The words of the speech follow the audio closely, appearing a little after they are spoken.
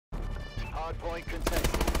Hardpoint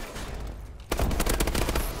contested.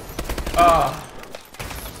 Ah,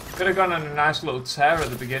 could have gone on a nice little tear at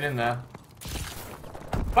the beginning there.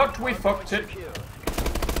 But we fucked it.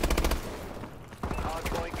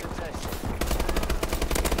 Hardpoint contested.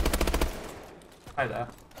 Hi there.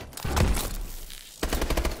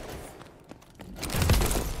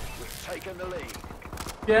 We've taken the lead.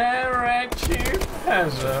 Get wrecked, you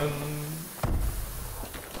peasant.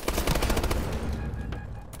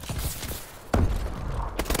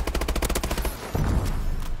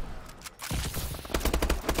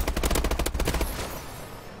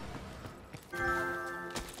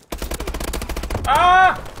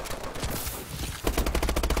 Ah!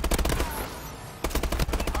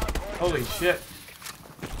 Holy shit.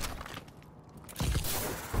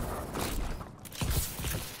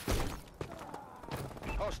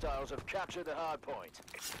 Hostiles have captured the hard point.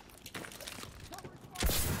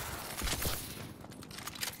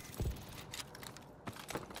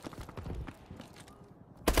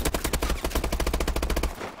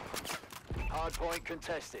 Hard point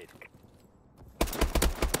contested.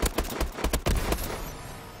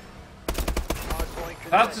 Hard point contested.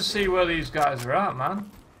 Glad to see where these guys are at,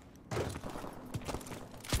 man.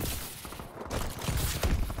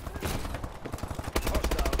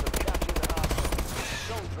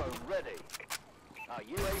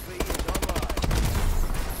 UAV is online.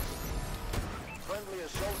 Friendly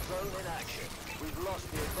assault drone in action. We've lost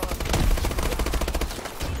the advantage.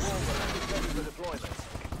 Warbird is ready for deployment.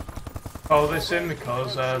 Oh, this in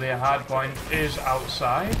because the hard point is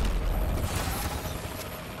outside.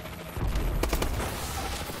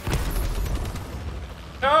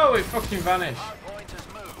 No, it fucking vanished. Hard point has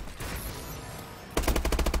moved.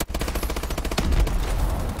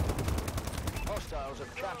 Hostiles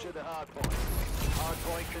have captured the hard point.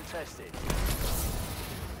 Hardpoint contested.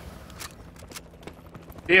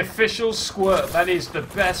 The official squirt. That is the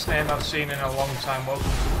best name I've seen in a long time. Welcome to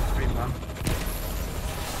the stream, man.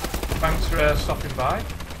 Thanks for stopping by.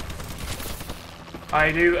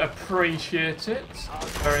 I do appreciate it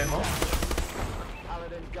very much.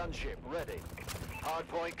 Paladin gunship ready.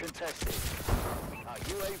 Hardpoint contested. Our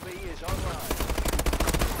UAV is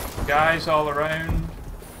online. Guys all around.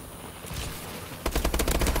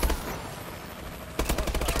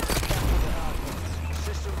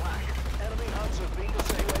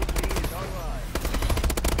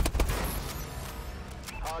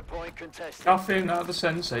 Contested. Nothing that the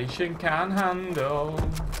sensation can handle.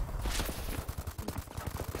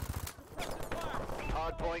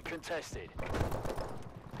 Hardpoint contested.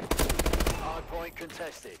 Hardpoint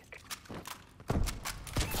contested.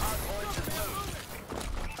 Hardpoint has moved.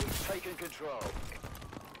 We've taken control.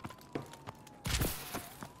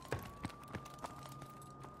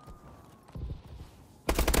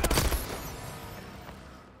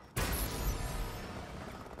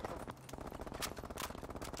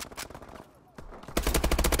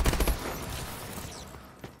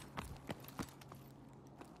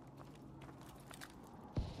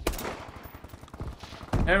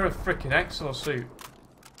 They're a freaking exosuit.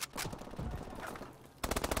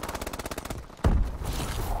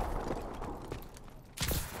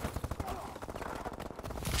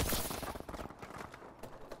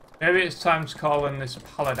 Maybe it's time to call in this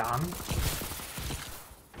paladin.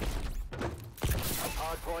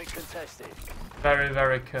 Hardpoint contested. Very,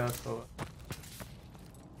 very careful.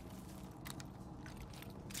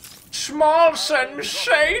 Small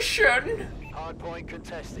sensation! Hardpoint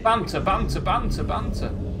contested. Banter, banter, banter,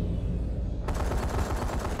 banter.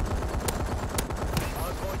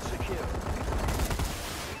 Hardpoint secure.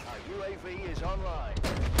 Our UAV is online.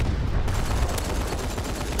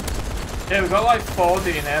 Yeah, we got like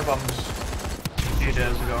 4D in air bombs a few days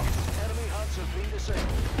ago. Enemy hunts have been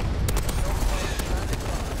disabled.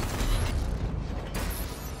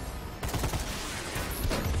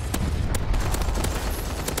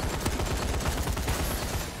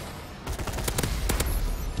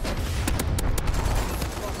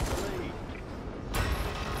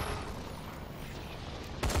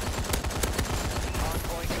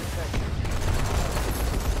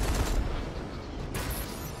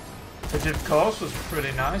 Which of course was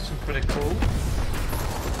pretty nice and pretty cool.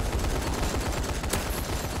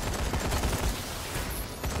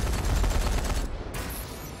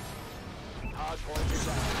 Hardpoint is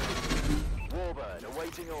out. Warbird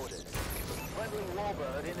awaiting orders. Friendly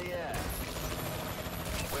Warbird in the air.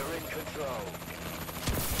 We're in control.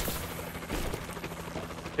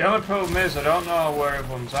 The only problem is I don't know where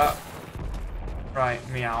everyone's at. Right,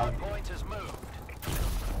 meow. Hardpoint has moved.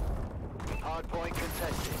 Hardpoint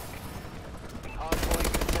contested. Hardpoint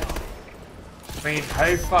contested. I mean,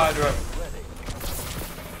 how far do I... Ready.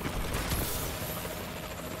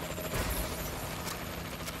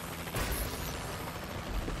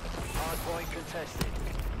 contested.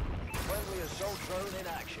 Friendly assault drone in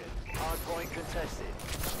action. Hardpoint contested.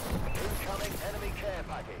 Incoming enemy care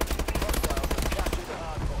package. Hostiles have captured the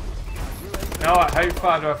hardpoint. No, how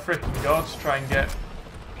far do I freaking go to try and get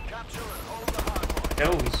Capture and hold the hardpoint.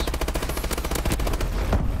 kills?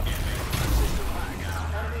 System hack.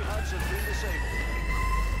 Enemy HUDs have been disabled.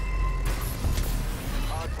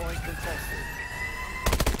 Hardpoint contested.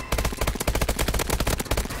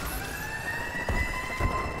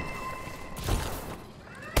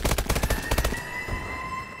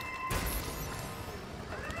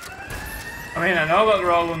 I mean, I know that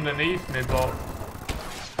they're all underneath me, but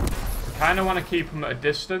I kind of want to keep them at a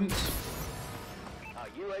distance.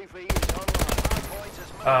 UAV is online. Hardpoint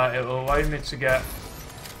is It will allow me to get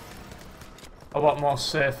a lot more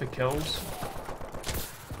safer kills.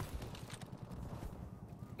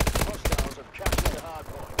 Hostiles have captured the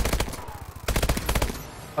hardpoint.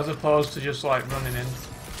 As opposed to just like running in.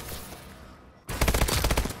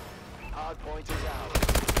 Hardpoint is out.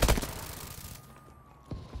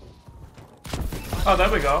 Oh,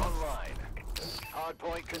 there we go. Online.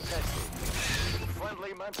 Hardpoint contested.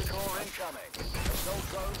 Friendly Manticore incoming. Assault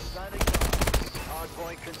drone standing by.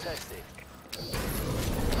 Hardpoint contested.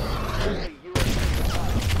 Friendly UAV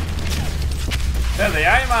fired. Yeah, the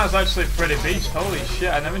AIMR is actually pretty beast. Holy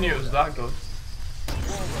shit, I never knew it was that good.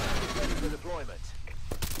 Warbird is ready for deployment.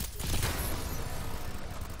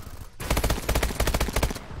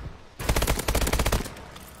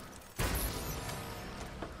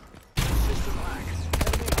 System hack.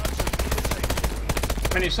 Enemy HUDs have been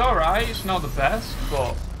disabled. I mean, it's alright, it's not the best,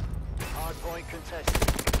 but Hardpoint contested.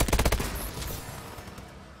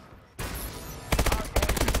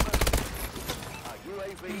 Hardpoint is moving. Our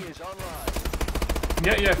UAV is online. can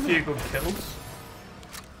get you a few good kills.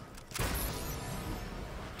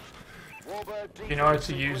 Warbird You know how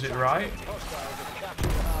to use it right. Hostiles have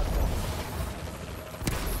captured the hardpoint.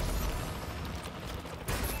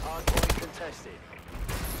 Hardpoint contested.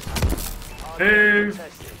 Hardpoint Move.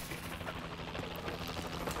 contested.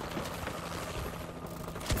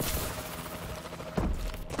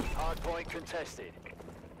 Hardpoint contested.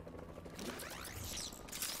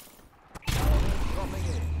 Dropping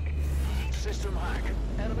in. System hack.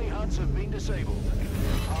 Enemy HUDs have been disabled.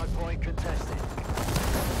 Hardpoint contested.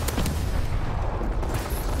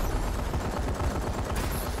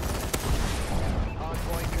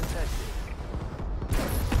 Hardpoint contested.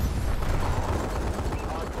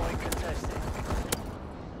 Hardpoint contested.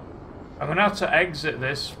 I'm gonna have to exit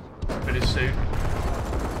this pretty soon.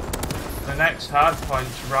 The next hard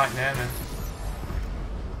point's right near me.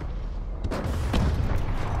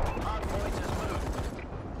 Hardpoint has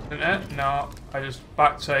moved. Isn't it? No, I just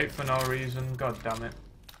backed out for no reason. God damn it.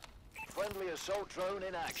 Friendly assault drone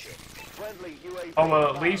in action. Friendly UAV. Oh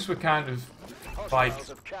well, at least we kind of like Hostiles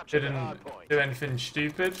have captured the didn't hardpoint. do anything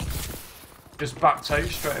stupid. Just backed out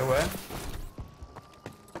straight away.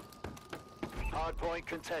 Hardpoint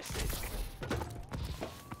contested.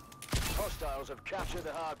 Hostiles have captured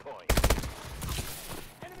the hardpoint.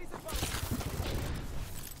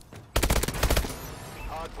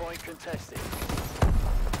 Hardpoint contested.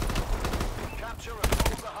 Capture and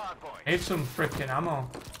hold the hardpoint. Need some freaking ammo.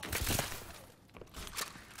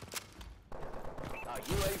 Our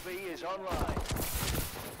UAV is online.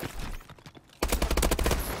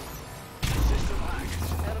 System hacked.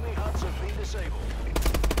 Enemy HUDs have been disabled.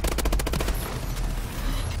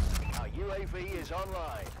 Our UAV is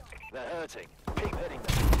online. They're hurting. Keep hitting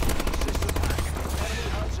them. System hacked. Enemy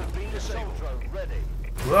HUDs have been disabled. Drone ready.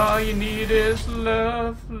 All you need is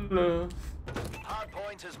love, love.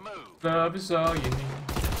 Hardpoint has moved. Love is all you need.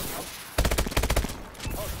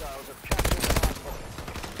 Hostiles have captured the hardpoint.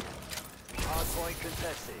 Hardpoint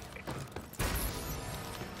contested.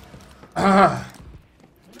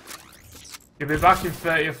 You'll be back in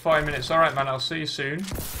 30 or 40 minutes. Alright man, I'll see you soon.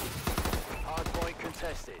 Hardpoint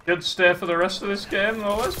contested. Good stay for the rest of this game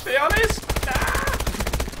though, let's be honest.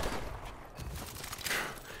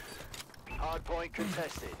 Hardpoint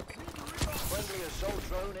contested. Friendly assault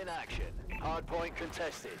drone in action. Hardpoint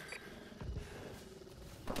contested.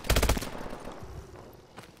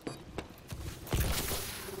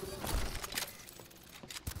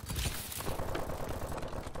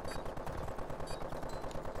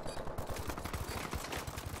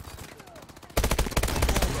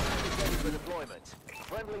 Ready for deployment.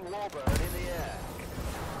 Friendly Warbird in the air.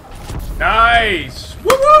 Nice!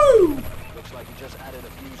 Woo-woo! Looks like you just added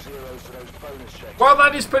a few zeros to those bonus checks. Well,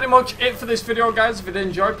 that is pretty much it for this video, guys. If you did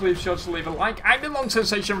enjoy, please be sure to leave a like. I've been Long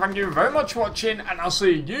Sensation. Thank you very much for watching, and I'll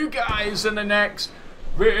see you guys in the next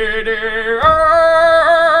video.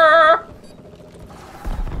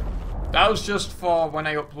 That was just for when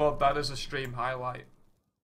I upload that as a stream highlight.